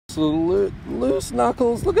Absolute loose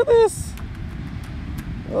knuckles. Look at this.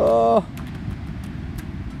 Oh.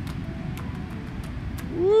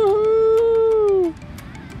 Woohoo.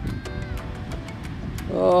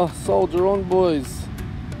 Oh, soldier on, boys.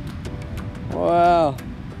 Wow.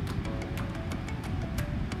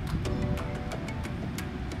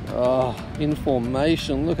 Oh, in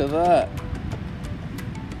formation. Look at that.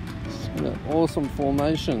 It's an awesome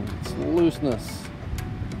formation. It's looseness.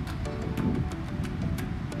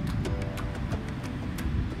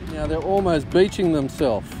 Now they're almost beaching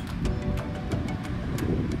themselves.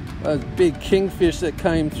 Those big kingfish that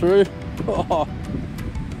came through. Oh,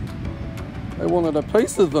 they wanted a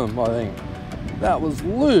piece of them, I think. That was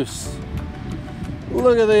loose.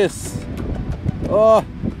 Look at this. Oh,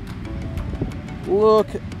 look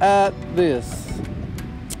at this.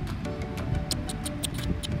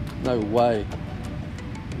 No way.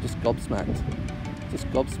 Just gobsmacked. Just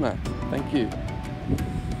gobsmacked. Thank you.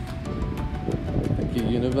 Thank you,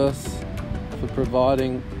 universe, for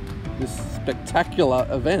providing this spectacular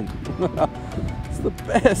event. It's the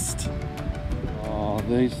best. Oh,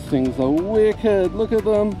 these things are wicked. Look at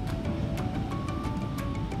them.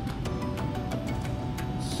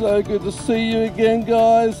 So good to see you again,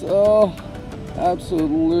 guys. Oh,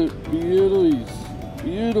 absolute beauties.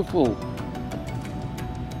 Beautiful.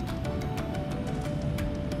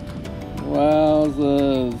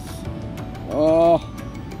 Wowzers. Oh,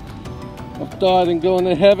 I've died and gone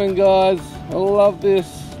to heaven, guys. I love this.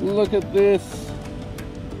 Look at this.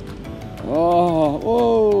 Oh,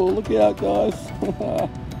 whoa, look out, guys.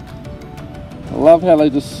 I love how they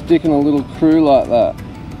just stick in a little crew like that.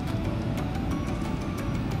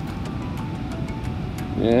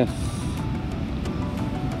 Yes.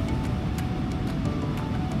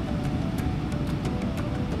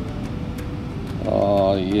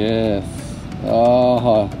 Oh, yes.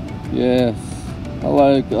 Oh, yes.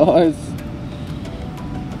 Hello, guys.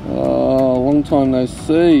 Oh, long time no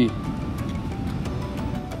see.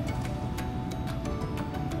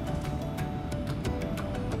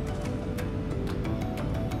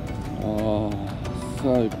 Oh,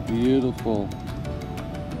 so beautiful.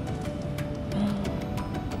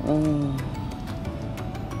 Oh,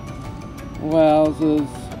 wowzers.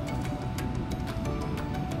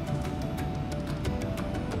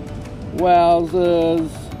 Wowzers.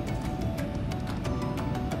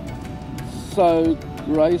 So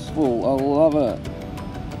graceful. I love it.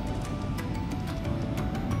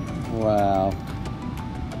 Wow.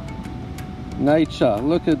 Nature.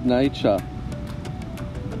 Look at nature.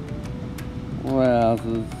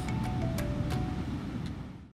 Wowzers.